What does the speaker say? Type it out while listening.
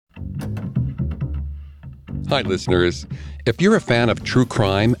Hi, listeners. If you're a fan of true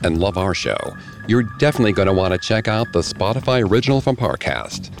crime and love our show, you're definitely going to want to check out the Spotify original from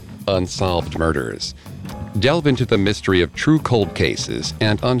Parcast, Unsolved Murders. Delve into the mystery of true cold cases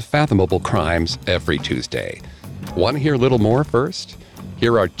and unfathomable crimes every Tuesday. Want to hear a little more first?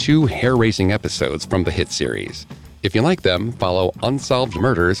 Here are 2 hair-raising episodes from the hit series. If you like them, follow Unsolved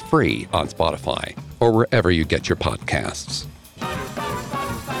Murders free on Spotify or wherever you get your podcasts.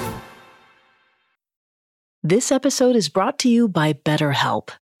 This episode is brought to you by BetterHelp.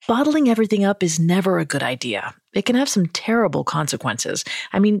 Bottling everything up is never a good idea. It can have some terrible consequences.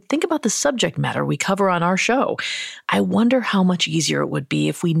 I mean, think about the subject matter we cover on our show. I wonder how much easier it would be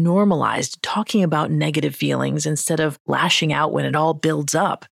if we normalized talking about negative feelings instead of lashing out when it all builds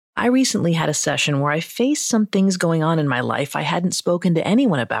up. I recently had a session where I faced some things going on in my life I hadn't spoken to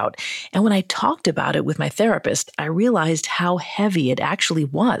anyone about, and when I talked about it with my therapist, I realized how heavy it actually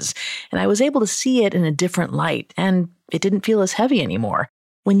was, and I was able to see it in a different light, and it didn't feel as heavy anymore.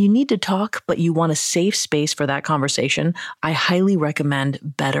 When you need to talk, but you want a safe space for that conversation, I highly recommend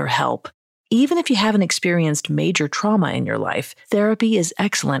BetterHelp. Even if you haven't experienced major trauma in your life, therapy is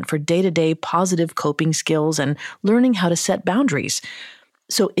excellent for day-to-day positive coping skills and learning how to set boundaries.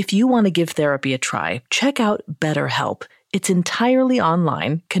 So if you want to give therapy a try, check out BetterHelp. It's entirely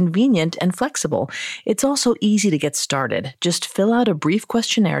online, convenient, and flexible. It's also easy to get started. Just fill out a brief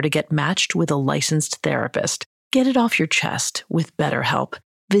questionnaire to get matched with a licensed therapist. Get it off your chest with BetterHelp.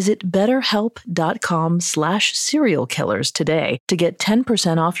 Visit betterhelp.com/serialkillers today to get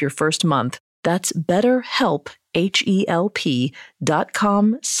 10% off your first month. That's BetterHelp,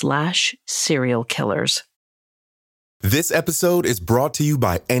 HELP.com/serialkillers. This episode is brought to you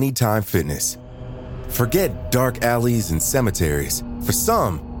by Anytime Fitness. Forget dark alleys and cemeteries. For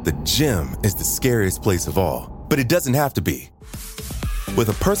some, the gym is the scariest place of all, but it doesn't have to be. With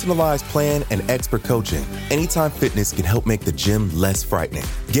a personalized plan and expert coaching, Anytime Fitness can help make the gym less frightening.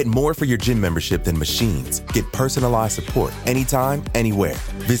 Get more for your gym membership than machines. Get personalized support anytime, anywhere.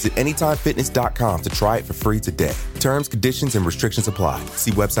 Visit AnytimeFitness.com to try it for free today. Terms, conditions, and restrictions apply.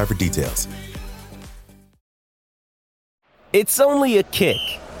 See website for details. It's only a kick,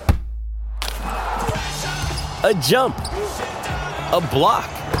 a jump, a block.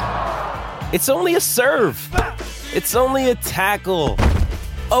 It's only a serve. It's only a tackle,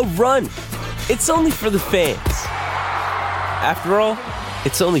 a run. It's only for the fans. After all,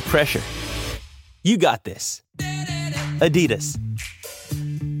 it's only pressure. You got this. Adidas.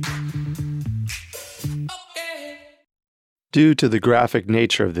 Due to the graphic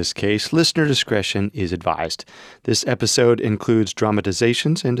nature of this case, listener discretion is advised. This episode includes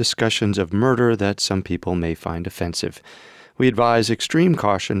dramatizations and discussions of murder that some people may find offensive. We advise extreme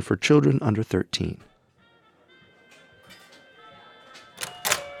caution for children under 13.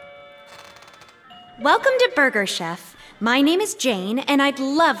 Welcome to Burger Chef. My name is Jane, and I'd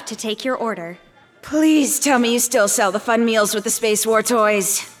love to take your order. Please tell me you still sell the fun meals with the Space War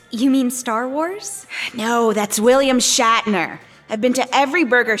toys. You mean Star Wars? No, that's William Shatner. I've been to every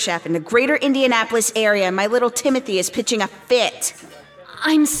Burger Chef in the greater Indianapolis area, and my little Timothy is pitching a fit.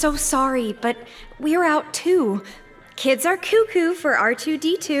 I'm so sorry, but we're out too. Kids are cuckoo for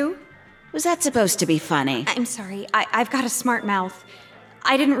R2-D2. Was that supposed to be funny? I'm sorry, I've got a smart mouth.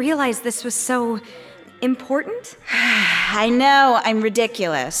 I didn't realize this was so important. I know, I'm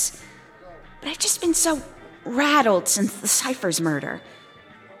ridiculous. But I've just been so rattled since the Cyphers murder.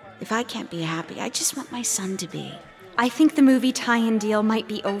 If I can't be happy, I just want my son to be. I think the movie tie-in deal might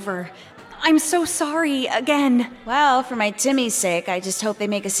be over. I'm so sorry, again. Well, for my Timmy's sake, I just hope they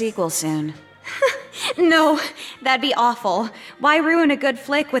make a sequel soon. No, that'd be awful. Why ruin a good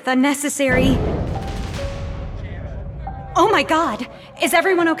flick with unnecessary... Oh my God! Is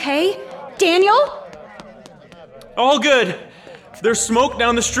everyone okay? Daniel? All good. There's smoke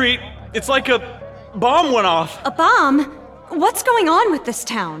down the street. It's like a bomb went off. A bomb? What's going on with this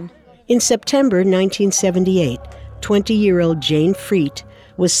town? In September 1978, 20-year-old Jane Freet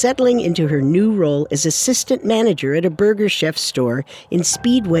was settling into her new role as assistant manager at a Burger Chef store in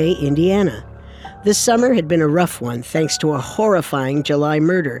Speedway, Indiana. The summer had been a rough one thanks to a horrifying July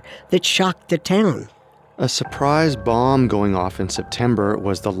murder that shocked the town. A surprise bomb going off in September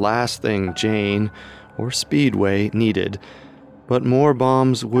was the last thing Jane, or Speedway, needed. But more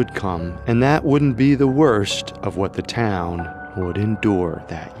bombs would come, and that wouldn't be the worst of what the town would endure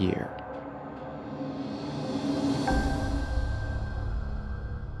that year.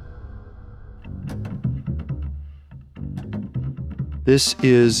 This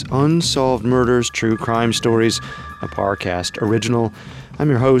is Unsolved Murders, True Crime Stories, a Parcast original. I'm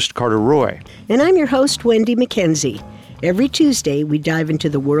your host, Carter Roy. And I'm your host, Wendy McKenzie. Every Tuesday, we dive into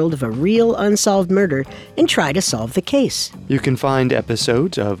the world of a real unsolved murder and try to solve the case. You can find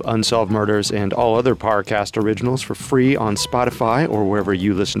episodes of Unsolved Murders and all other Parcast originals for free on Spotify or wherever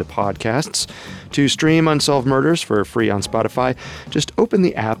you listen to podcasts. To stream Unsolved Murders for free on Spotify, just open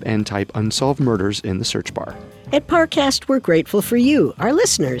the app and type Unsolved Murders in the search bar. At Parcast, we're grateful for you, our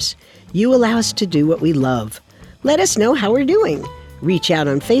listeners. You allow us to do what we love. Let us know how we're doing. Reach out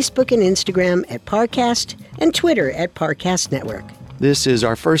on Facebook and Instagram at Parcast and Twitter at Parcast Network. This is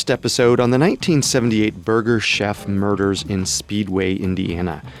our first episode on the 1978 Burger Chef murders in Speedway,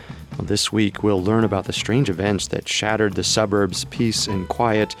 Indiana. Well, this week, we'll learn about the strange events that shattered the suburbs' peace and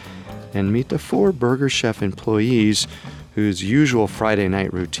quiet, and meet the 4 Burger Chef employees whose usual Friday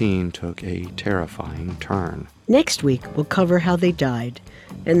night routine took a terrifying turn. Next week, we'll cover how they died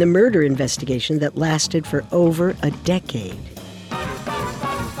and the murder investigation that lasted for over a decade.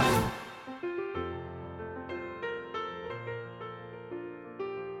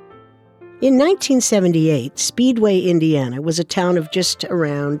 In 1978, Speedway, Indiana was a town of just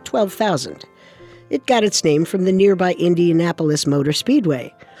around 12,000. It got its name from the nearby Indianapolis Motor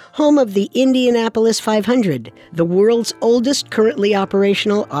Speedway, home of the Indianapolis 500, the world's oldest currently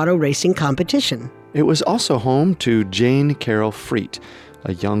operational auto racing competition. It was also home to Jane Carroll Freet,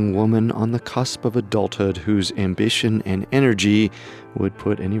 a young woman on the cusp of adulthood whose ambition and energy would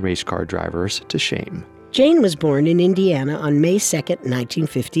put any race car drivers to shame. Jane was born in Indiana on May 2,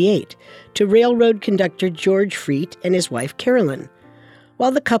 1958, to railroad conductor George Freet and his wife Carolyn.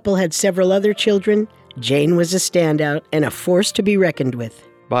 While the couple had several other children, Jane was a standout and a force to be reckoned with.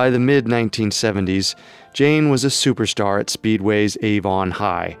 By the mid-1970s, Jane was a superstar at Speedway's Avon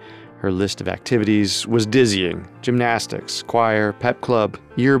High. Her list of activities was dizzying: gymnastics, choir, pep club,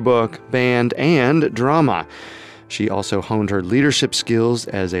 yearbook, band, and drama. She also honed her leadership skills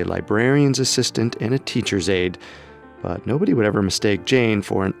as a librarian's assistant and a teacher's aide, but nobody would ever mistake Jane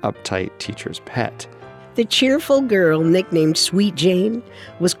for an uptight teacher's pet. The cheerful girl, nicknamed Sweet Jane,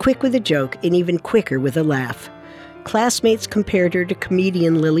 was quick with a joke and even quicker with a laugh. Classmates compared her to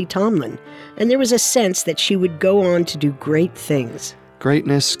comedian Lily Tomlin, and there was a sense that she would go on to do great things.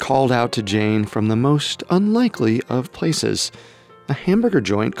 Greatness called out to Jane from the most unlikely of places: a hamburger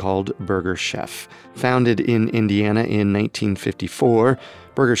joint called Burger Chef. Founded in Indiana in 1954,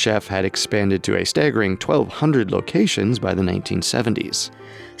 Burger Chef had expanded to a staggering 1,200 locations by the 1970s.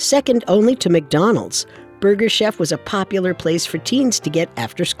 Second only to McDonald's, Burger Chef was a popular place for teens to get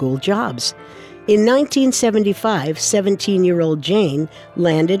after-school jobs. In 1975, 17-year-old Jane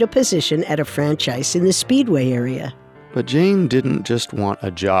landed a position at a franchise in the Speedway area. But Jane didn't just want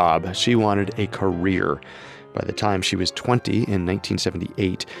a job, she wanted a career. By the time she was 20 in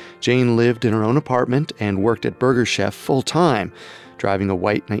 1978, Jane lived in her own apartment and worked at Burger Chef full-time, driving a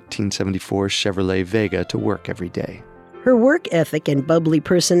white 1974 Chevrolet Vega to work every day. Her work ethic and bubbly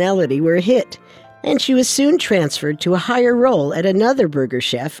personality were a hit, and she was soon transferred to a higher role at another Burger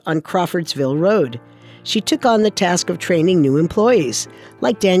Chef on Crawfordsville Road. She took on the task of training new employees,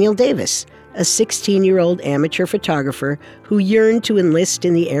 like Daniel Davis, a 16-year-old amateur photographer who yearned to enlist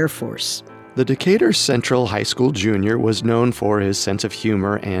in the Air Force. The Decatur Central High School junior was known for his sense of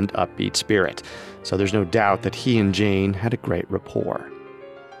humor and upbeat spirit, so there's no doubt that he and Jane had a great rapport.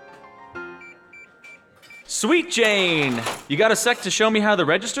 Sweet Jane! You got a sec to show me how the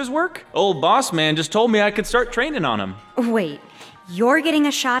registers work? Old boss man just told me I could start training on them. Wait, you're getting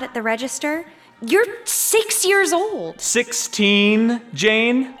a shot at the register? You're 6 years old. 16,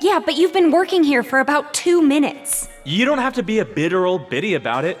 Jane? Yeah, but you've been working here for about 2 minutes. You don't have to be a bitter old biddy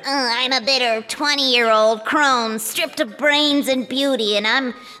about it. I'm a bitter 20-year-old crone stripped of brains and beauty, and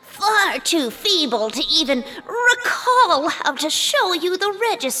I'm far too feeble to even recall how to show you the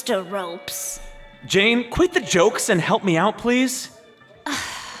register ropes. Jane, quit the jokes and help me out, please.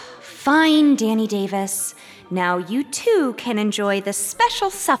 Fine, Danny Davis. Now you too can enjoy the special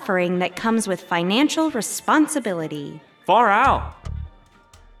suffering that comes with financial responsibility. Far out.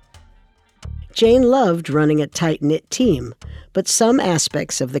 Jane loved running a tight-knit team, but some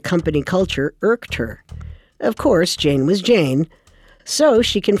aspects of the company culture irked her. Of course, Jane was Jane, so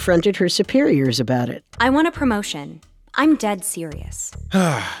she confronted her superiors about it. I want a promotion. I'm dead serious.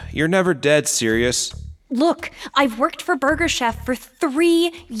 You're never dead serious. Look, I've worked for Burger Chef for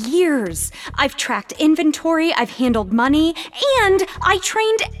 3 years. I've tracked inventory, I've handled money, and I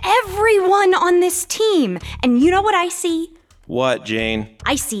trained everyone on this team. And you know what I see? What, Jane?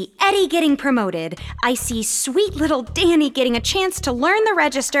 I see Eddie getting promoted. I see sweet little Danny getting a chance to learn the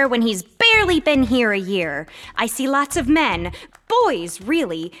register when he's barely been here a year. I see lots of men, boys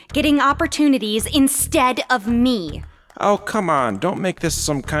really, getting opportunities instead of me. Oh, come on. Don't make this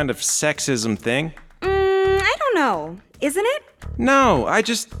some kind of sexism thing. I don't know. isn't it? No,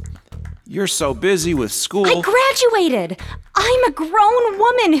 you're so busy with school. I graduated. I'm a grown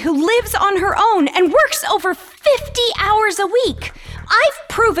woman who lives on her own and works over 50 hours a week. I've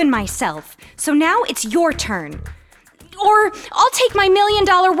proven myself, so now it's your turn. Or I'll take my $1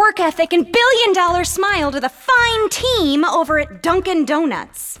 million work ethic and $1 billion smile to the fine team over at Dunkin'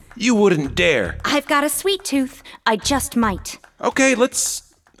 Donuts. You wouldn't dare. I've got a sweet tooth. I just might. Okay.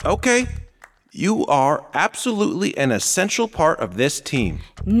 You are absolutely an essential part of this team.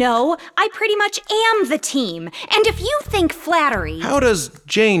 No, I pretty much am the team. And if you think flattery... How does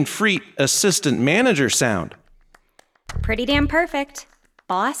Jane Freet, assistant manager, sound? Pretty damn perfect,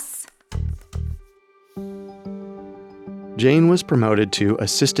 boss. Jane was promoted to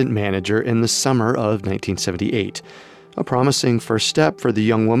assistant manager in the summer of 1978, a promising first step for the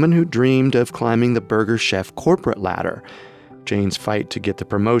young woman who dreamed of climbing the Burger Chef corporate ladder. Jane's fight to get the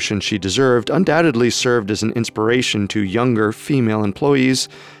promotion she deserved undoubtedly served as an inspiration to younger female employees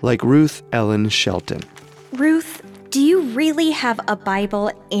like Ruth Ellen Shelton. Ruth, do you really have a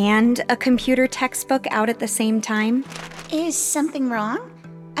Bible and a computer textbook out at the same time? Is something wrong?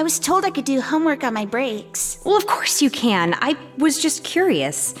 I was told I could do homework on my breaks. Well, of course you can. I was just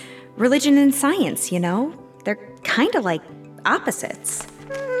curious. Religion and science, you know? They're kind of like opposites.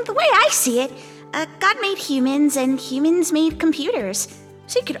 The way I see it, God made humans and humans made computers.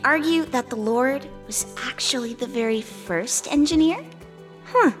 So you could argue that the Lord was actually the very first engineer?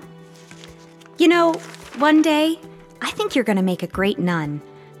 Huh. You know, one day, I think you're going to make a great nun.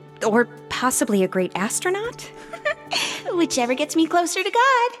 Or possibly a great astronaut? Whichever gets me closer to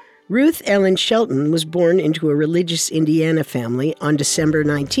God. Ruth Ellen Shelton was born into a religious Indiana family on December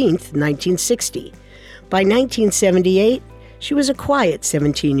 19, 1960. By 1978, she was a quiet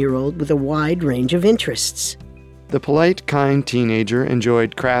 17-year-old with a wide range of interests. The polite, kind teenager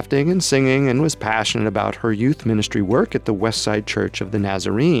enjoyed crafting and singing and was passionate about her youth ministry work at the Westside Church of the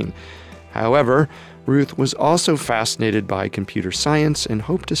Nazarene. However, Ruth was also fascinated by computer science and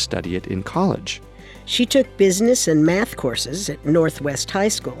hoped to study it in college. She took business and math courses at Northwest High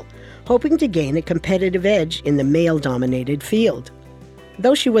School, hoping to gain a competitive edge in the male-dominated field.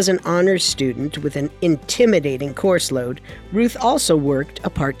 Though she was an honors student with an intimidating course load, Ruth also worked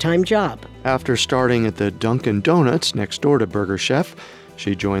a part-time job. After starting at the Dunkin' Donuts next door to Burger Chef,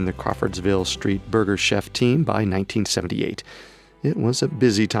 she joined the Crawfordsville Street Burger Chef team by 1978. It was a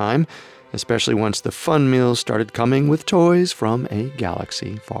busy time, especially once the fun meals started coming with toys from a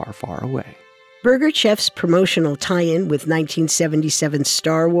galaxy far, far away. Burger Chef's promotional tie-in with 1977's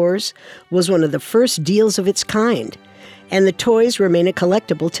Star Wars was one of the first deals of its kind, and the toys remain a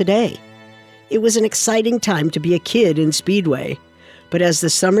collectible today. It was an exciting time to be a kid in Speedway, but as the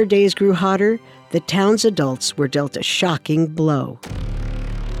summer days grew hotter, the town's adults were dealt a shocking blow.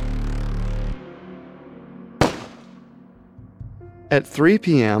 At 3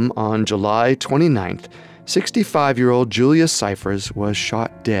 p.m. on July 29th, 65-year-old Julia Cyphers was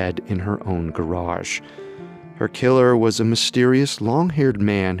shot dead in her own garage. Her killer was a mysterious, long-haired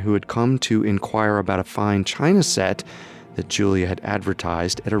man who had come to inquire about a fine china set that Julia had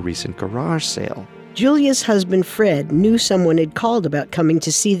advertised at a recent garage sale. Julia's husband, Fred, knew someone had called about coming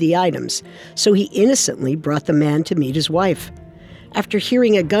to see the items, so he innocently brought the man to meet his wife. After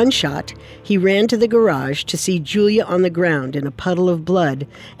hearing a gunshot, he ran to the garage to see Julia on the ground in a puddle of blood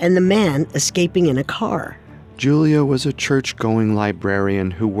and the man escaping in a car. Julia was a church-going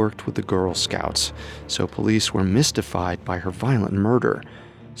librarian who worked with the Girl Scouts, so police were mystified by her violent murder.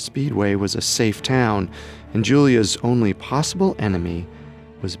 Speedway was a safe town, and Julia's only possible enemy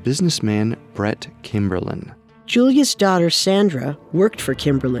was businessman Brett Kimberlin. Julia's daughter, Sandra, worked for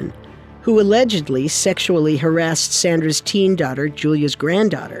Kimberlin, who allegedly sexually harassed Sandra's teen daughter, Julia's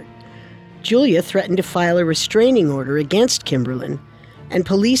granddaughter. Julia threatened to file a restraining order against Kimberlin, and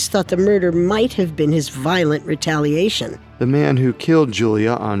police thought the murder might have been his violent retaliation. The man who killed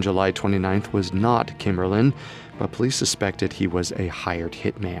Julia on July 29th was not Kimberlin, but police suspected he was a hired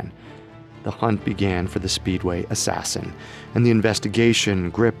hitman. The hunt began for the Speedway assassin, and the investigation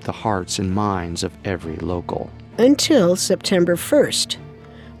gripped the hearts and minds of every local. Until September 1st,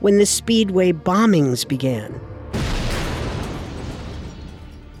 when the Speedway bombings began.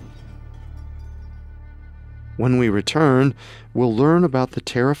 When we return, we'll learn about the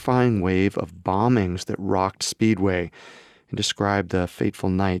terrifying wave of bombings that rocked Speedway and describe the fateful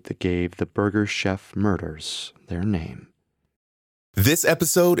night that gave the Burger Chef murders their name. This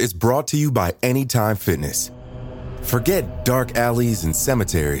episode is brought to you by Anytime Fitness. Forget dark alleys and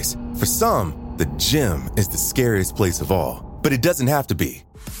cemeteries. For some, the gym is the scariest place of all, but it doesn't have to be.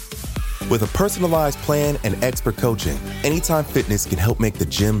 With a personalized plan and expert coaching, Anytime Fitness can help make the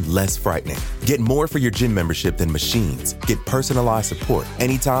gym less frightening. Get more for your gym membership than machines. Get personalized support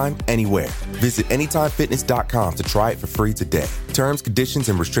anytime, anywhere. Visit AnytimeFitness.com to try it for free today. Terms, conditions,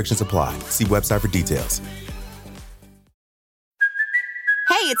 and restrictions apply. See website for details.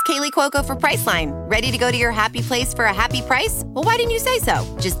 Hey, it's Kaylee Cuoco for Priceline. Ready to go to your happy place for a happy price? Well, why didn't you say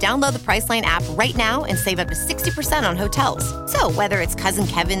so? Just download the Priceline app right now and save up to 60% on hotels. So whether it's Cousin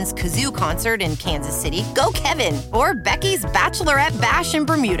Kevin's Kazoo Concert in Kansas City, go Kevin, or Becky's Bachelorette Bash in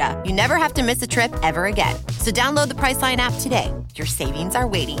Bermuda, you never have to miss a trip ever again. So download the Priceline app today. Your savings are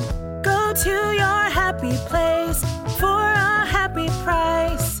waiting. Go to your happy place for a happy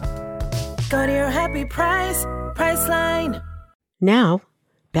price. Go to your happy price, Priceline. Now,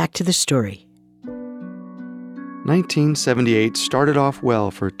 back to the story. 1978 started off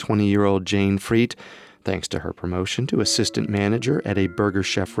well for 20-year-old Jane Freet, thanks to her promotion to assistant manager at a Burger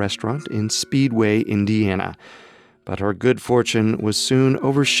Chef restaurant in Speedway, Indiana. But her good fortune was soon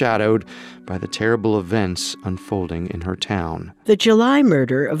overshadowed by the terrible events unfolding in her town. The July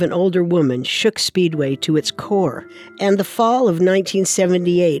murder of an older woman shook Speedway to its core, and the fall of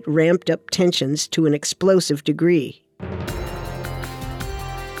 1978 ramped up tensions to an explosive degree.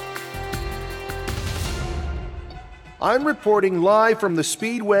 I'm reporting live from the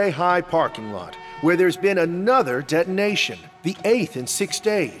Speedway High parking lot, where there's been another detonation, the 8th in 6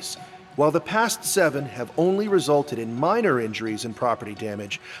 days. While the past 7 have only resulted in minor injuries and property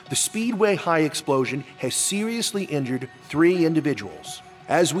damage, the Speedway High explosion has seriously injured 3 individuals.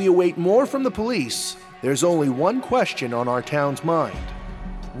 As we await more from the police, there's only one question on our town's mind.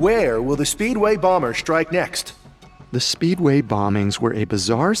 Where will the Speedway bomber strike next? The Speedway bombings were a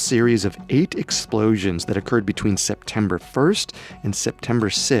bizarre series of 8 explosions that occurred between September 1st and September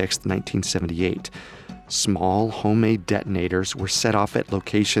 6th, 1978. Small, homemade detonators were set off at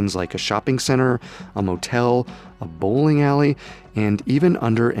locations like a shopping center, a motel, a bowling alley, and even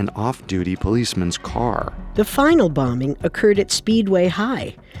under an off-duty policeman's car. The final bombing occurred at Speedway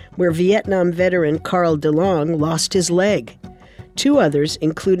High, where Vietnam veteran Carl DeLong lost his leg. 2 others,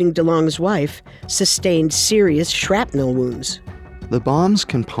 including DeLong's wife, sustained serious shrapnel wounds. The bomb's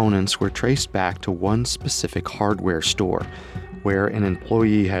components were traced back to one specific hardware store, where an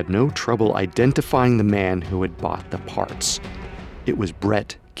employee had no trouble identifying the man who had bought the parts. It was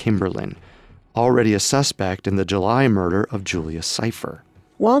Brett Kimberlin, already a suspect in the July murder of Julia Cipher.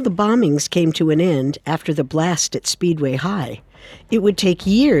 While the bombings came to an end after the blast at Speedway High, it would take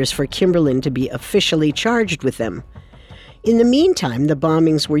years for Kimberlin to be officially charged with them. In the meantime, the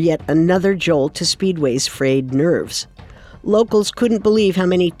bombings were yet another jolt to Speedway's frayed nerves. Locals couldn't believe how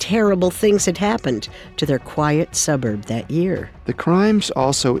many terrible things had happened to their quiet suburb that year. The crimes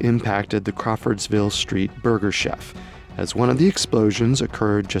also impacted the Crawfordsville Street Burger Chef, as one of the explosions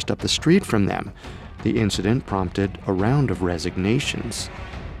occurred just up the street from them. The incident prompted a round of resignations.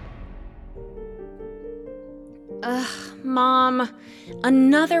 Mom,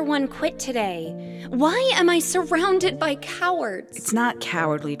 another one quit today. Why am I surrounded by cowards? It's not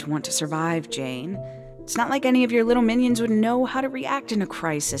cowardly to want to survive, Jane. It's not like any of your little minions would know how to react in a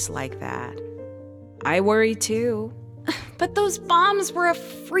crisis like that. I worry too. But those bombs were a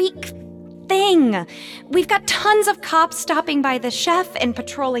freak thing. We've got tons of cops stopping by the chef and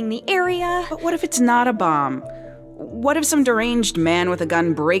patrolling the area. But what if it's not a bomb? What if some deranged man with a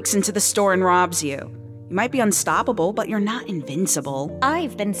gun breaks into the store and robs you? You might be unstoppable, but you're not invincible.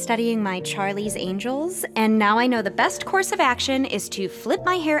 I've been studying my Charlie's Angels, and now I know the best course of action is to flip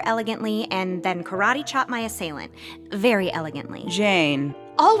my hair elegantly and then karate chop my assailant. Very elegantly. Jane.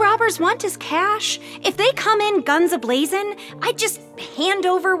 All robbers want is cash. If they come in guns a-blazing, I'd just hand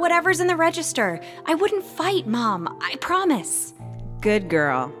over whatever's in the register. I wouldn't fight, Mom. I promise. Good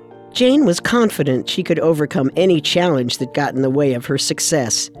girl. Jane was confident she could overcome any challenge that got in the way of her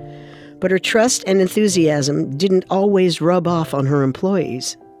success. But her trust and enthusiasm didn't always rub off on her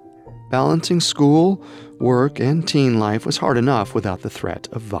employees. Balancing school, work, and teen life was hard enough without the threat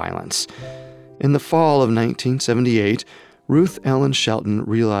of violence. In the fall of 1978, Ruth Ellen Shelton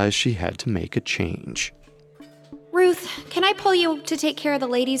realized she had to make a change. Ruth, can I pull you to take care of the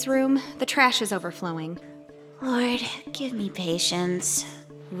ladies' room? The trash is overflowing. Lord, give me patience.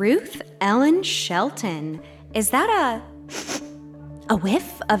 Ruth Ellen Shelton. Is that a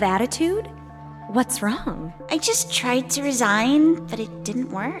whiff of attitude? What's wrong? I just tried to resign, but it didn't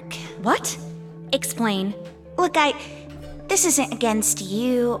work. What? Explain. Look, this isn't against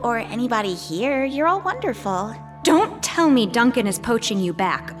you or anybody here. You're all wonderful. Don't tell me Duncan is poaching you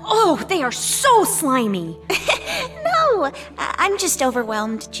back. Oh, they are so slimy. No, I'm just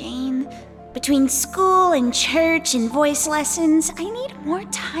overwhelmed, Jane. Between school and church and voice lessons, I need more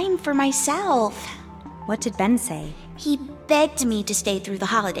time for myself. What did Ben say? He begged me to stay through the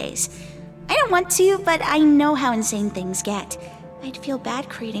holidays. I don't want to, but I know how insane things get. I'd feel bad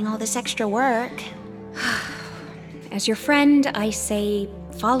creating all this extra work. As your friend, I say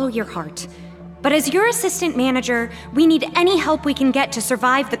follow your heart. But as your assistant manager, we need any help we can get to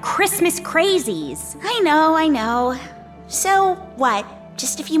survive the Christmas crazies. I know. So, what?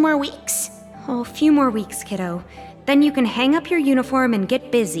 Just a few more weeks? Oh, a few more weeks, kiddo. Then you can hang up your uniform and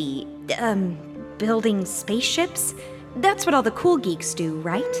get busy. Building spaceships? That's what all the cool geeks do,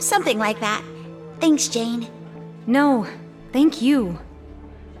 right? Something like that. Thanks, Jane. No, thank you.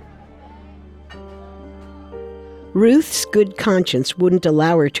 Ruth's good conscience wouldn't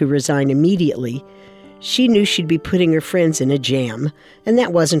allow her to resign immediately. She knew she'd be putting her friends in a jam, and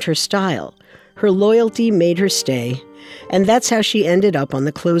that wasn't her style. Her loyalty made her stay, and that's how she ended up on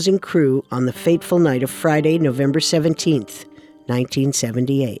the closing crew on the fateful night of Friday, November 17th,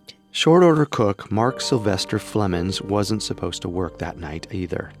 1978. Short order cook Mark Sylvester Flemons wasn't supposed to work that night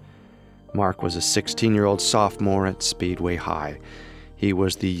either. Mark was a 16-year-old sophomore at Speedway High. He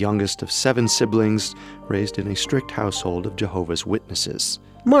was the youngest of 7 siblings, raised in a strict household of Jehovah's Witnesses.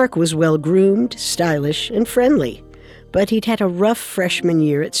 Mark was well-groomed, stylish, and friendly, but he'd had a rough freshman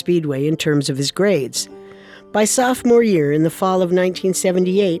year at Speedway in terms of his grades. By sophomore year, in the fall of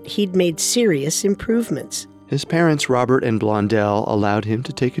 1978, he'd made serious improvements. His parents, Robert and Blondell, allowed him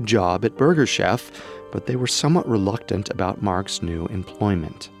to take a job at Burger Chef, but they were somewhat reluctant about Mark's new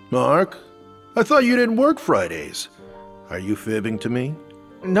employment. Mark, I thought you didn't work Fridays. Are you fibbing to me?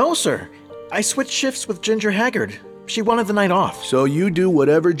 No, sir. I switched shifts with Ginger Haggard. She wanted the night off. So you do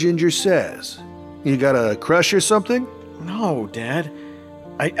whatever Ginger says. You got a crush or something? No, Dad.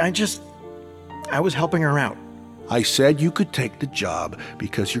 I was helping her out. I said you could take the job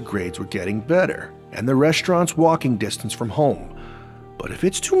because your grades were getting better, and the restaurant's walking distance from home. But if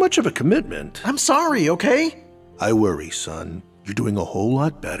it's too much of a commitment... I'm sorry, okay? I worry, son. You're doing a whole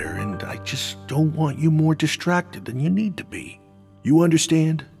lot better, and I just don't want you more distracted than you need to be. You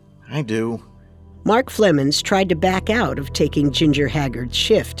understand? I do. Mark Flemons tried to back out of taking Ginger Haggard's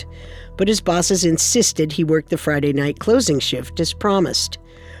shift, but his bosses insisted he work the Friday night closing shift as promised.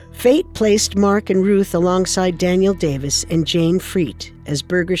 Fate placed Mark and Ruth alongside Daniel Davis and Jane Freet as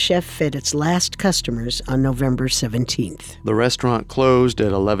Burger Chef fed its last customers on November 17th. The restaurant closed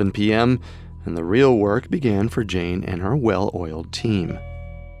at 11 p.m., and the real work began for Jane and her well-oiled team.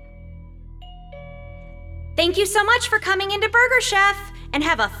 Thank you so much for coming into Burger Chef, and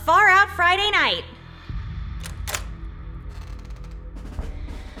have a far-out Friday night.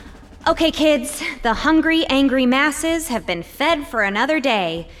 Okay, kids, the hungry, angry masses have been fed for another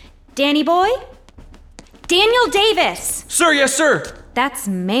day. Danny boy? Daniel Davis! Sir, yes, sir! That's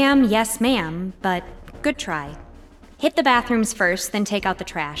ma'am, yes, ma'am, but good try. Hit the bathrooms first, then take out the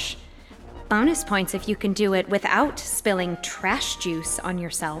trash. Bonus points if you can do it without spilling trash juice on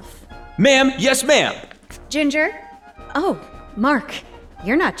yourself. Ma'am, yes, ma'am! Ginger? Oh, Mark,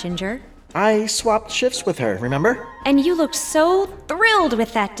 you're not Ginger. I swapped shifts with her, remember? And you looked so thrilled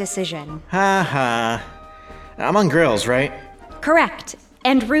with that decision. Ha ha. I'm on grills, right? Correct.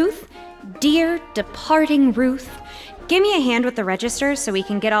 And Ruth, dear departing Ruth, give me a hand with the register so we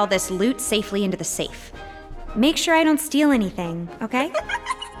can get all this loot safely into the safe. Make sure I don't steal anything, okay?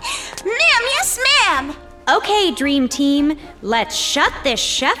 Ma'am, yes, ma'am! Okay, Dream Team, let's shut this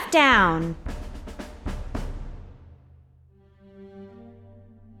chef down.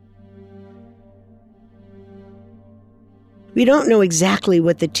 We don't know exactly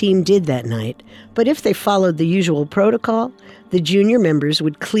what the team did that night, but if they followed the usual protocol, the junior members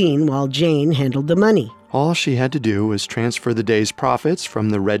would clean while Jane handled the money. All she had to do was transfer the day's profits from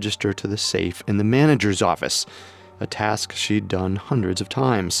the register to the safe in the manager's office, a task she'd done hundreds of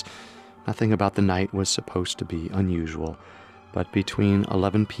times. Nothing about the night was supposed to be unusual, but between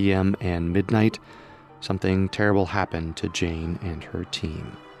 11 p.m. and midnight, something terrible happened to Jane and her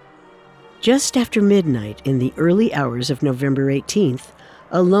team. Just after midnight, in the early hours of November 18th,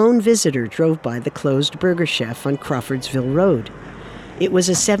 a lone visitor drove by the closed Burger Chef on Crawfordsville Road. It was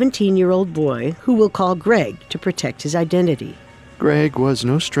a 17-year-old boy who we'll call Greg to protect his identity. Greg was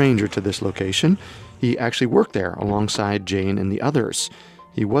no stranger to this location. He actually worked there alongside Jane and the others.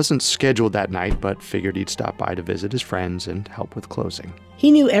 He wasn't scheduled that night, but figured he'd stop by to visit his friends and help with closing.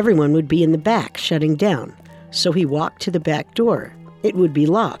 He knew everyone would be in the back shutting down, so he walked to the back door. It would be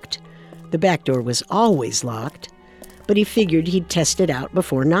locked. The back door was always locked, but he figured he'd test it out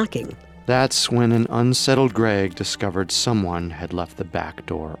before knocking. That's when an unsettled Greg discovered someone had left the back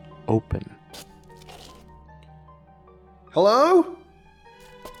door open. Hello?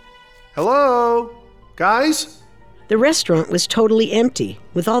 Hello? Guys? The restaurant was totally empty,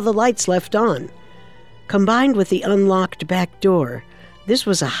 with all the lights left on. Combined with the unlocked back door, this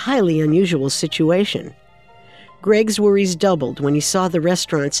was a highly unusual situation. Greg's worries doubled when he saw the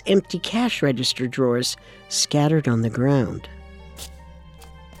restaurant's empty cash register drawers scattered on the ground.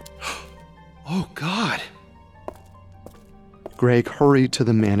 Oh, God. Greg hurried to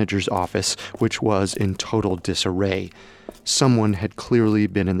the manager's office, which was in total disarray. Someone had clearly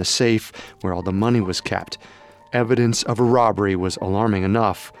been in the safe where all the money was kept. Evidence of a robbery was alarming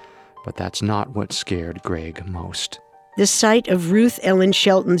enough, but that's not what scared Greg most. The sight of Ruth Ellen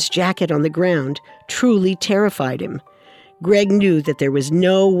Shelton's jacket on the ground truly terrified him. Greg knew that there was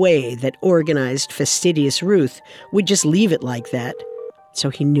no way that organized, fastidious Ruth would just leave it like that, so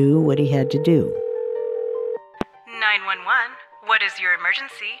he knew what he had to do. 911, what is your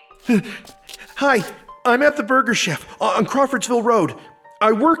emergency? Hi, I'm at the Burger Chef on Crawfordsville Road.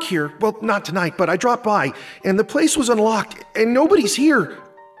 I work here, well, not tonight, but I dropped by, and the place was unlocked, and nobody's here.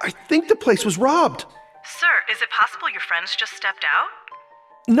 I think the place was robbed. Sir, is it possible your friends just stepped out?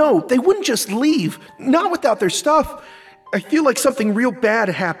 No, they wouldn't just leave, not without their stuff. I feel like something real bad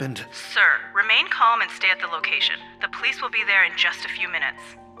happened. Sir, remain calm and stay at the location. The police will be there in just a few minutes.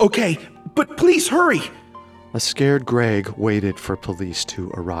 Okay, but please hurry. A scared Greg waited for police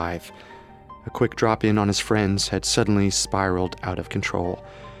to arrive. A quick drop-in on his friends had suddenly spiraled out of control,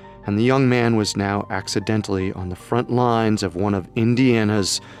 and the young man was now accidentally on the front lines of one of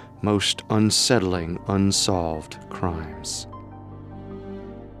Indiana's most unsettling unsolved crimes.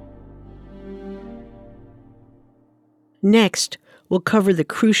 Next, we'll cover the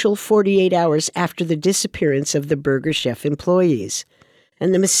crucial 48 hours after the disappearance of the Burger Chef employees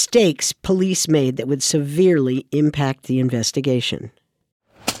and the mistakes police made that would severely impact the investigation.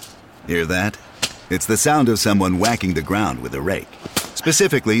 Hear that? It's the sound of someone whacking the ground with a rake.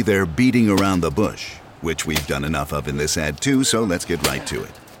 Specifically, they're beating around the bush, which we've done enough of in this ad too, so let's get right to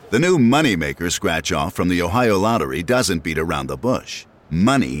it. The new Moneymaker scratch-off from the Ohio Lottery doesn't beat around the bush.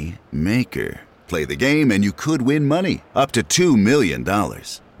 Money Maker. Play the game and you could win money, up to $2 million.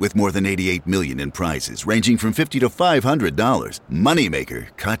 With more than $88 million in prizes, ranging from $50 to $500,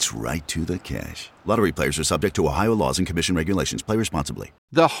 Moneymaker cuts right to the cash. Lottery players are subject to Ohio laws and commission regulations. Play responsibly.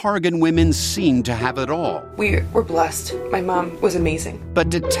 The Hargan women seemed to have it all. We were blessed. My mom was amazing. But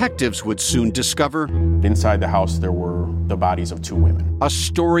detectives would soon discover... Inside the house, there were the bodies of 2 women. A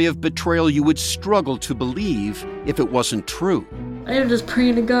story of betrayal you would struggle to believe if it wasn't true. I am just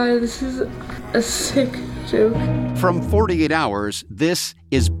praying to God, this is a sick joke. From 48 Hours, this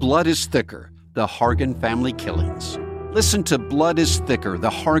is Blood is Thicker, the Hargan Family Killings. Listen to Blood is Thicker,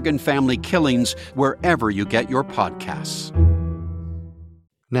 the Hargan Family Killings, wherever you get your podcasts.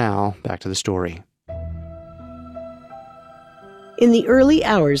 Now, back to the story. In the early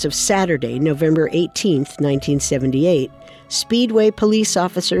hours of Saturday, November 18th, 1978, Speedway police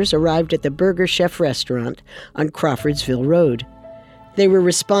officers arrived at the Burger Chef restaurant on Crawfordsville Road. They were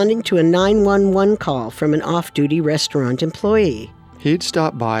responding to a 911 call from an off-duty restaurant employee. He'd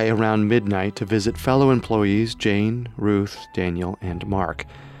stopped by around midnight to visit fellow employees Jane, Ruth, Daniel, and Mark,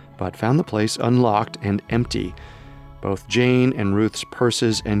 but found the place unlocked and empty. Both Jane and Ruth's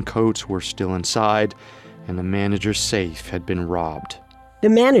purses and coats were still inside, and the manager's safe had been robbed. The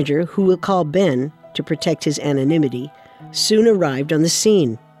manager, who we'll call Ben to protect his anonymity, soon arrived on the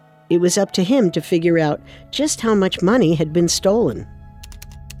scene. It was up to him to figure out just how much money had been stolen.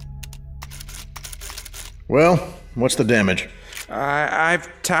 Well, what's the damage? I've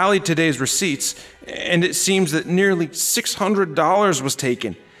tallied today's receipts, and it seems that nearly $600 was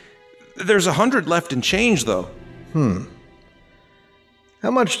taken. There's $100 left in change, though.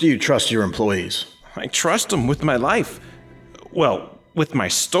 How much do you trust your employees? I trust them with my life. Well, with my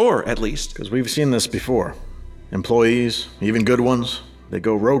store, at least. Because we've seen this before. Employees, even good ones, they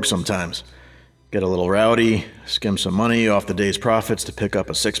go rogue sometimes. Get a little rowdy, skim some money off the day's profits to pick up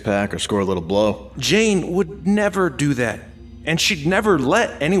a six-pack or score a little blow. Jane would never do that. And she'd never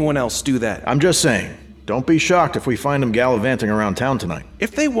let anyone else do that. I'm just saying, don't be shocked if we find them gallivanting around town tonight.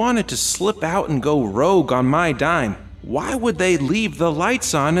 If they wanted to slip out and go rogue on my dime, why would they leave the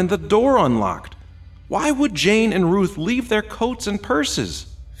lights on and the door unlocked? Why would Jane and Ruth leave their coats and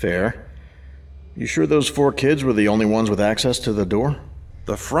purses? Fair. You sure those 4 kids were the only ones with access to the door?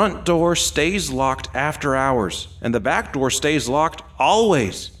 The front door stays locked after hours, and the back door stays locked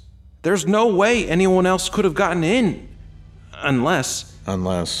always. There's no way anyone else could have gotten in. Unless...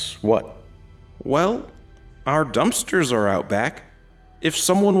 Unless what? Well, our dumpsters are out back. If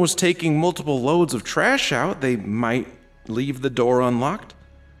someone was taking multiple loads of trash out, they might leave the door unlocked.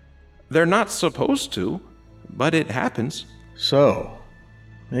 They're not supposed to, but it happens. So,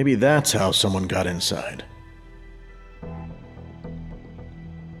 Maybe that's how someone got inside.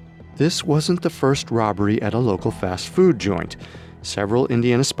 This wasn't the first robbery at a local fast food joint. Several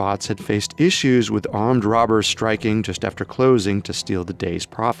Indiana spots had faced issues with armed robbers striking just after closing to steal the day's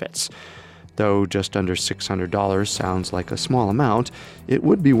profits. Though just under $600 sounds like a small amount, it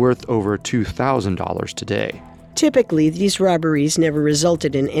would be worth over $2,000 today. Typically, these robberies never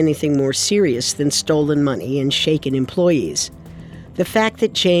resulted in anything more serious than stolen money and shaken employees. The fact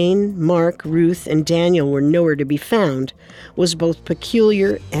that Jane, Mark, Ruth, and Daniel were nowhere to be found was both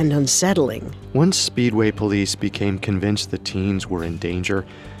peculiar and unsettling. Once Speedway police became convinced the teens were in danger,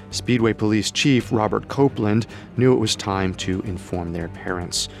 Speedway Police Chief Robert Copeland knew it was time to inform their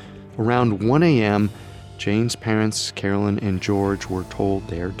parents. Around 1 a.m., Jane's parents, Carolyn and George, were told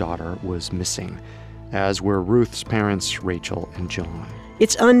their daughter was missing, as were Ruth's parents, Rachel and John.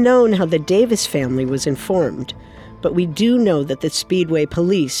 It's unknown how the Davis family was informed, but we do know that the Speedway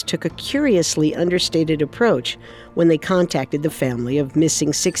police took a curiously understated approach when they contacted the family of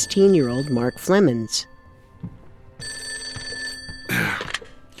missing 16-year-old Mark Flemons.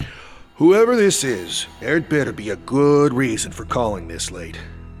 Whoever this is, there'd better be a good reason for calling this late.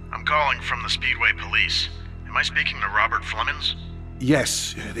 I'm calling from the Speedway police. Am I speaking to Robert Flemons?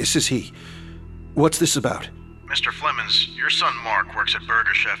 Yes, this is he. What's this about? Mr. Flemons, your son Mark works at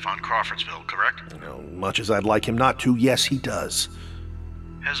Burger Chef on Crawfordsville, correct? Much as I'd like him not to, yes, he does.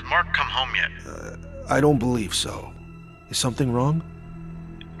 Has Mark come home yet? I don't believe so. Is something wrong?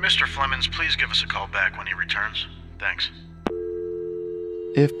 Mr. Flemons, please give us a call back when he returns. Thanks.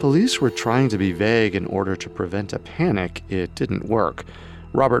 If police were trying to be vague in order to prevent a panic, it didn't work.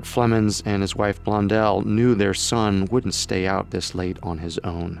 Robert Flemons and his wife Blondell knew their son wouldn't stay out this late on his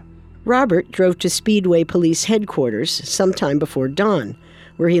own. Robert drove to Speedway Police headquarters sometime before dawn,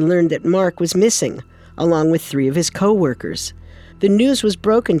 where he learned that Mark was missing, along with 3 of his co-workers. The news was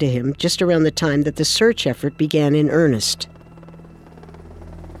broken to him just around the time that the search effort began in earnest.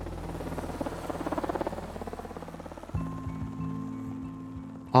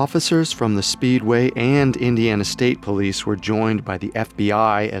 Officers from the Speedway and Indiana State Police were joined by the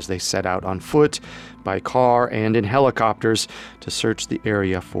FBI as they set out on foot, by car, and in helicopters to search the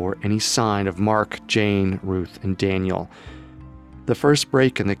area for any sign of Mark, Jane, Ruth, and Daniel. The first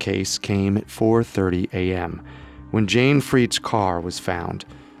break in the case came at 4:30 a.m., when Jane Freet's car was found,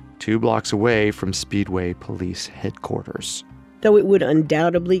 2 blocks away from Speedway Police headquarters. Though it would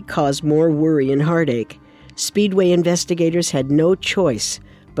undoubtedly cause more worry and heartache, Speedway investigators had no choice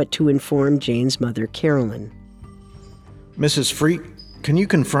but to inform Jane's mother, Carolyn. Mrs. Freet, can you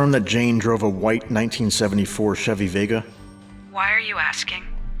confirm that Jane drove a white 1974 Chevy Vega? Why are you asking?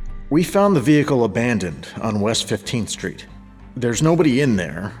 We found the vehicle abandoned on West 15th Street. There's nobody in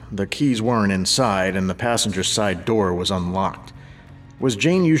there, the keys weren't inside, and the passenger side door was unlocked. Was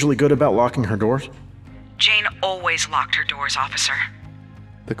Jane usually good about locking her doors? Jane always locked her doors, officer.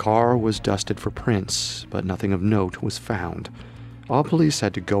 The car was dusted for prints, but nothing of note was found. All police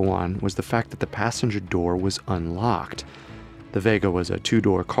had to go on was the fact that the passenger door was unlocked. The Vega was a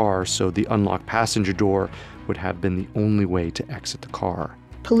 2-door car, so the unlocked passenger door would have been the only way to exit the car.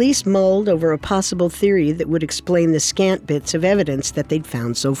 Police mulled over a possible theory that would explain the scant bits of evidence that they'd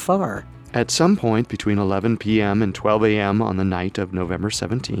found so far. At some point between 11 p.m. and 12 a.m. on the night of November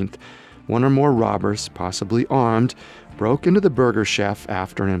 17th, 1 or more robbers, possibly armed, broke into the Burger Chef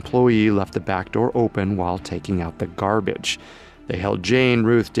after an employee left the back door open while taking out the garbage. They held Jane,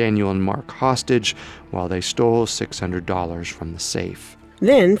 Ruth, Daniel, and Mark hostage while they stole $600 from the safe.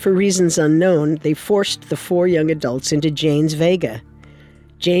 Then, for reasons unknown, they forced the 4 young adults into Jane's Vega.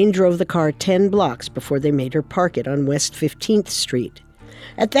 Jane drove the car 10 blocks before they made her park it on West 15th Street.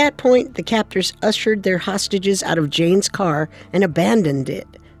 At that point, the captors ushered their hostages out of Jane's car and abandoned it.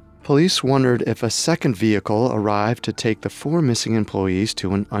 Police wondered if a second vehicle arrived to take the 4 missing employees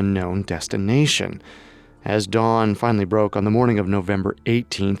to an unknown destination. As dawn finally broke on the morning of November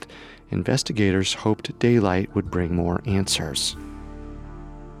 18th, investigators hoped daylight would bring more answers.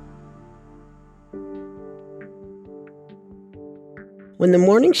 When the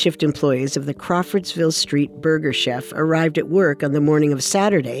morning shift employees of the Crawfordsville Street Burger Chef arrived at work on the morning of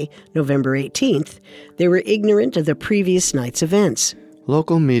Saturday, November 18th, they were ignorant of the previous night's events.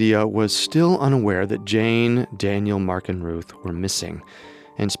 Local media was still unaware that Jane, Daniel, Mark, and Ruth were missing,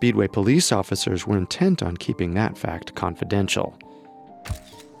 and Speedway police officers were intent on keeping that fact confidential.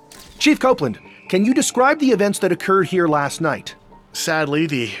 Chief Copeland, can you describe the events that occurred here last night? Sadly,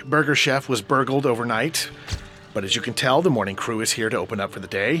 the Burger Chef was burgled overnight, but as you can tell, the morning crew is here to open up for the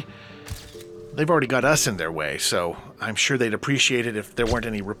day. They've already got us in their way, so I'm sure they'd appreciate it if there weren't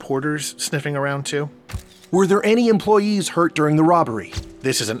any reporters sniffing around too. Were there any employees hurt during the robbery?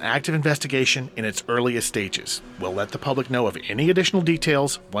 This is an active investigation in its earliest stages. We'll let the public know of any additional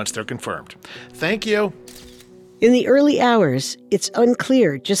details once they're confirmed. Thank you. In the early hours, it's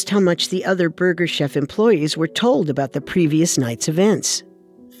unclear just how much the other Burger Chef employees were told about the previous night's events.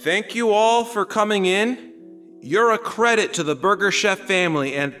 Thank you all for coming in. You're a credit to the Burger Chef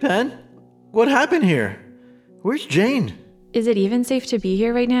family and... Ben? What happened here? Where's Jane? Is it even safe to be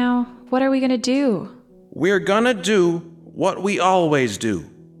here right now? What are we gonna do? We're gonna do what we always do.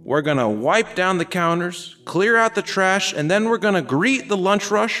 We're gonna wipe down the counters, clear out the trash, and then we're gonna greet the lunch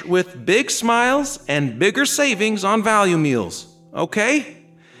rush with big smiles and bigger savings on value meals. Okay?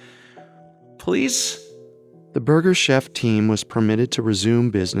 Please? The Burger Chef team was permitted to resume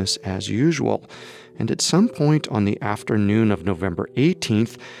business as usual, and at some point on the afternoon of November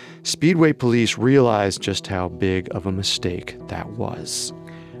 18th, Speedway police realized just how big of a mistake that was.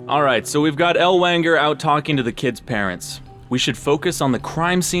 All right, so we've got Elwanger out talking to the kids' parents. We should focus on the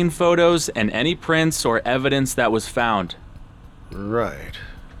crime scene photos and any prints or evidence that was found. Right.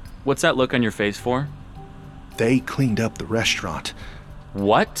 What's that look on your face for? They cleaned up the restaurant.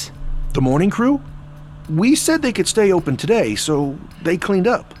 What? The morning crew? We said they could stay open today, so they cleaned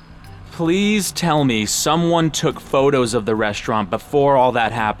up. Please tell me someone took photos of the restaurant before all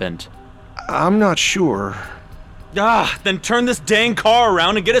that happened. I'm not sure. Then turn this dang car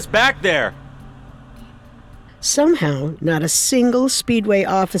around and get us back there. Somehow, not a single Speedway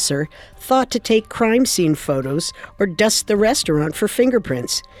officer thought to take crime scene photos or dust the restaurant for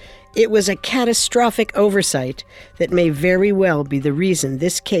fingerprints. It was a catastrophic oversight that may very well be the reason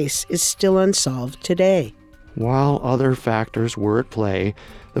this case is still unsolved today. While other factors were at play,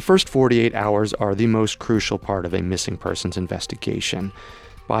 the first 48 hours are the most crucial part of a missing persons investigation.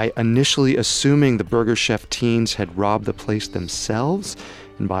 By initially assuming the Burger Chef teens had robbed the place themselves,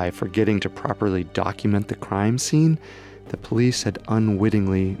 and by forgetting to properly document the crime scene, the police had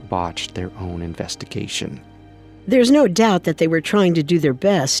unwittingly botched their own investigation. There's no doubt that they were trying to do their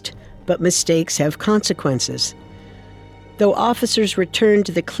best, but mistakes have consequences. Though officers returned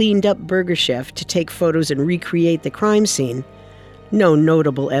to the cleaned-up Burger Chef to take photos and recreate the crime scene, no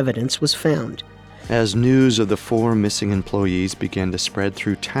notable evidence was found. As news of the 4 missing employees began to spread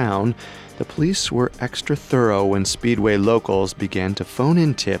through town, the police were extra thorough when Speedway locals began to phone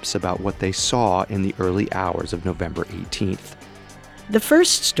in tips about what they saw in the early hours of November 18th. The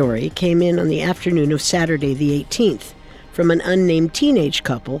first story came in on the afternoon of Saturday the 18th from an unnamed teenage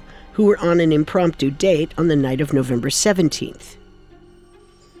couple who were on an impromptu date on the night of November 17th.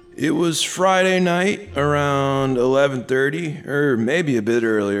 It was Friday night around 11:30, or maybe a bit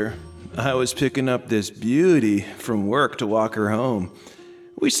earlier. I was picking up this beauty from work to walk her home.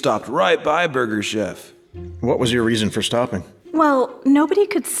 We stopped right by Burger Chef. What was your reason for stopping? Well, nobody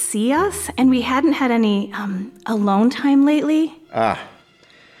could see us, and we hadn't had any, alone time lately.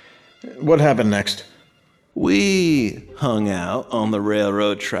 What happened next? We hung out on the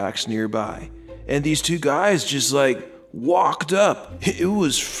railroad tracks nearby, and these 2 guys just, walked up. It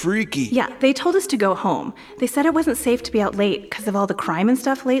was freaky. Yeah, they told us to go home. They said it wasn't safe to be out late because of all the crime and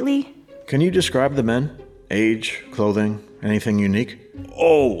stuff lately. Can you describe the men? Age, clothing, anything unique?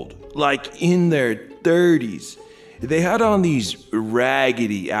 Old, in their 30s. They had on these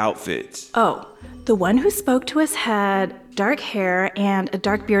raggedy outfits. Oh, the one who spoke to us had dark hair and a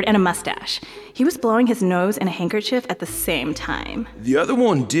dark beard and a mustache. He was blowing his nose in a handkerchief at the same time. The other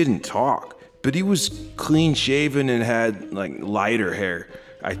one didn't talk, but he was clean-shaven and had, lighter hair,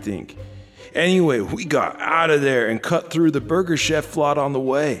 I think. Anyway, we got out of there and cut through the Burger Chef lot on the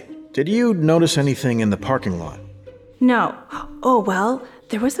way. Did you notice anything in the parking lot? No. Oh, well,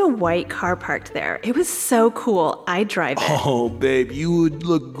 there was a white car parked there. It was so cool. I'd drive it. Oh, babe, you would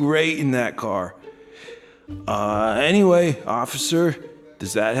look great in that car. Anyway, officer,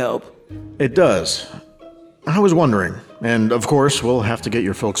 does that help? It does. I was wondering, and of course, we'll have to get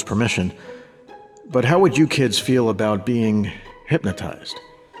your folks' permission, but how would you kids feel about being hypnotized?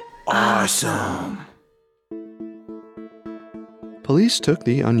 Awesome. Police took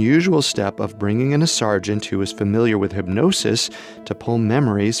the unusual step of bringing in a sergeant who was familiar with hypnosis to pull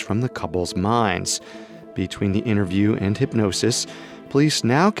memories from the couple's minds. Between the interview and hypnosis, police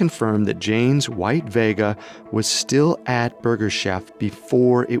now confirmed that Jane's white Vega was still at Burger Chef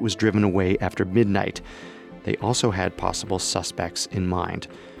before it was driven away after midnight. They also had possible suspects in mind.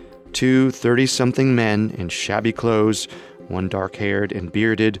 2 30-something men in shabby clothes, one dark-haired and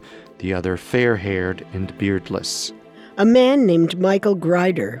bearded, the other fair-haired and beardless. A man named Michael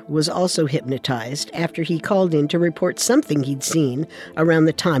Grider was also hypnotized after he called in to report something he'd seen around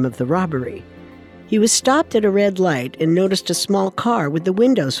the time of the robbery. He was stopped at a red light and noticed a small car with the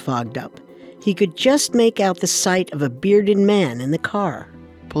windows fogged up. He could just make out the sight of a bearded man in the car.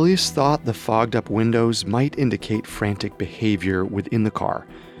 Police thought the fogged-up windows might indicate frantic behavior within the car,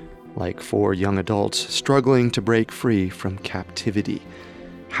 like 4 young adults struggling to break free from captivity.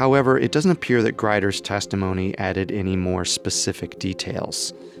 However, it doesn't appear that Greider's testimony added any more specific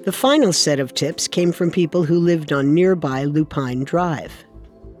details. The final set of tips came from people who lived on nearby Lupine Drive.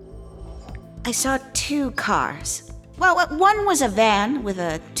 I saw 2 cars. Well, one was a van with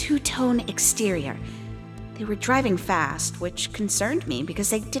a 2-tone exterior. They were driving fast, which concerned me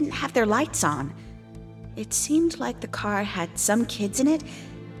because they didn't have their lights on. It seemed like the car had some kids in it,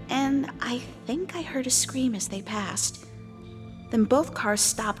 and I think I heard a scream as they passed. Then both cars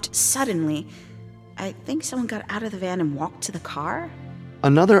stopped suddenly. I think someone got out of the van and walked to the car.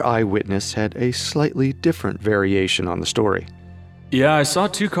 Another eyewitness had a slightly different variation on the story. Yeah, I saw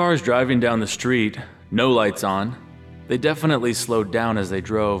 2 cars driving down the street, no lights on. They definitely slowed down as they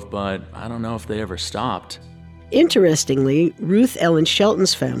drove, but I don't know if they ever stopped. Interestingly, Ruth Ellen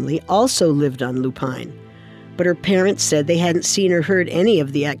Shelton's family also lived on Lupine, but her parents said they hadn't seen or heard any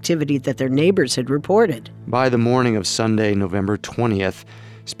of the activity that their neighbors had reported. By the morning of Sunday, November 20th,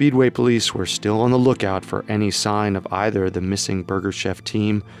 Speedway police were still on the lookout for any sign of either the missing Burger Chef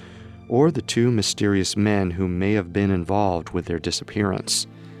team or the 2 mysterious men who may have been involved with their disappearance.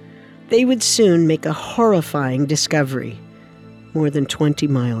 They would soon make a horrifying discovery, more than 20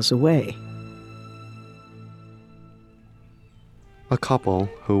 miles away. A couple,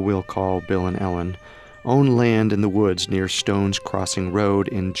 who we'll call Bill and Ellen, own land in the woods near Stones Crossing Road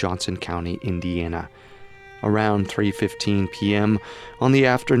in Johnson County, Indiana. Around 3:15 p.m. on the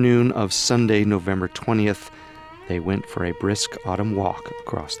afternoon of Sunday, November 20th, they went for a brisk autumn walk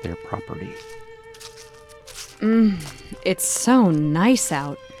across their property. It's so nice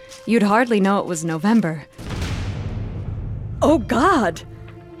out. You'd hardly know it was November. Oh, God!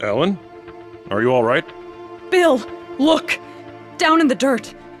 Ellen? Are you all right? Bill, look! Down in the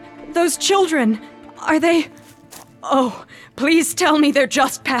dirt. Those children, are they... Oh, please tell me they're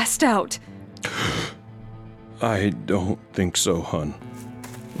just passed out. I don't think so, hon.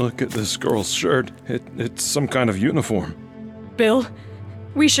 Look at this girl's shirt. It's some kind of uniform. Bill,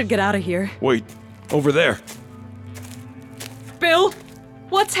 we should get out of here. Wait, over there. Bill,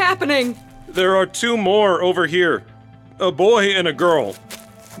 what's happening? There are 2 more over here. A boy and a girl.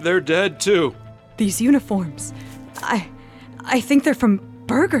 They're dead, too. These uniforms. I think they're from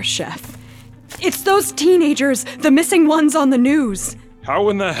Burger Chef. It's those teenagers, the missing ones on the news. How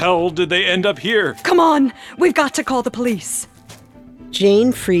in the hell did they end up here? Come on, we've got to call the police.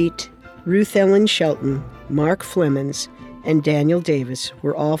 Jane Freet, Ruth Ellen Shelton, Mark Flemons, and Daniel Davis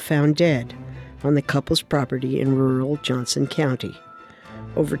were all found dead on the couple's property in rural Johnson County,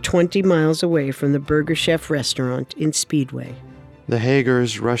 over 20 miles away from the Burger Chef restaurant in Speedway. The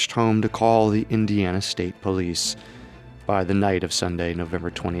Hagers rushed home to call the Indiana State Police. By the night of Sunday,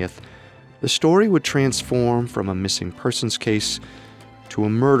 November 20th, the story would transform from a missing persons case to a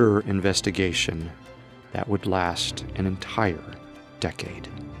murder investigation that would last an entire decade.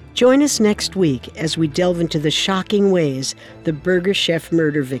 Join us next week as we delve into the shocking ways the Burger Chef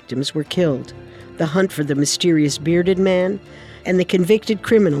murder victims were killed, the hunt for the mysterious bearded man, and the convicted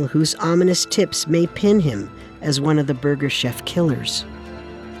criminal whose ominous tips may pin him as one of the Burger Chef killers.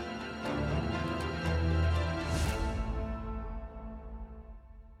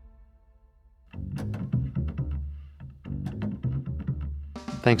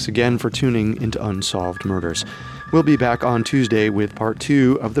 Thanks again for tuning into Unsolved Murders. We'll be back on Tuesday with part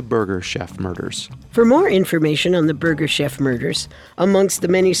 2 of the Burger Chef murders. For more information on the Burger Chef murders, amongst the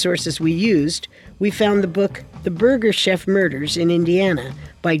many sources we used, we found the book The Burger Chef Murders in Indiana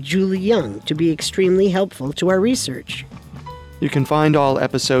by Julie Young to be extremely helpful to our research. You can find all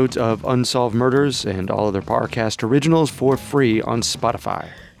episodes of Unsolved Murders and all other Parcast originals for free on Spotify.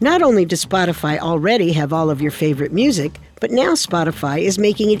 Not only does Spotify already have all of your favorite music, but now Spotify is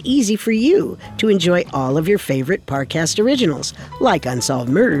making it easy for you to enjoy all of your favorite Parcast originals, like Unsolved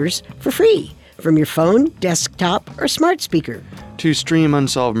Murders, for free from your phone, desktop, or smart speaker. To stream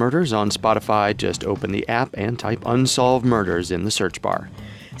Unsolved Murders on Spotify, just open the app and type Unsolved Murders in the search bar.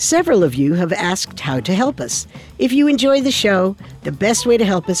 Several of you have asked how to help us. If you enjoy the show, the best way to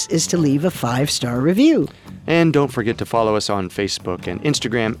help us is to leave a 5-star review. And don't forget to follow us on Facebook and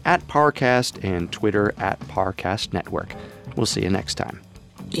Instagram at Parcast and Twitter at Parcast Network. We'll see you next time.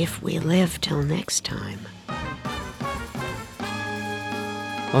 If we live till next time.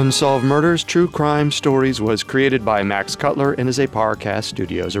 Unsolved Murders True Crime Stories was created by Max Cutler and is a Parcast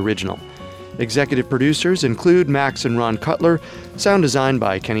Studios original. Executive producers include Max and Ron Cutler, sound design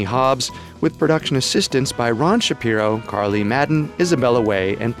by Kenny Hobbs, with production assistance by Ron Shapiro, Carly Madden, Isabella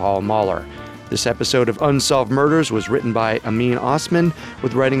Way, and Paul Mahler. This episode of Unsolved Murders was written by Amin Osman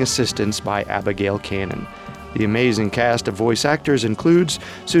with writing assistance by Abigail Cannon. The amazing cast of voice actors includes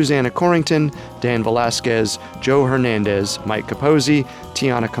Susanna Corrington, Dan Velasquez, Joe Hernandez, Mike Capozzi,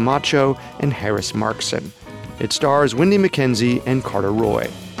 Tiana Camacho, and Harris Markson. It stars Wendy McKenzie and Carter Roy.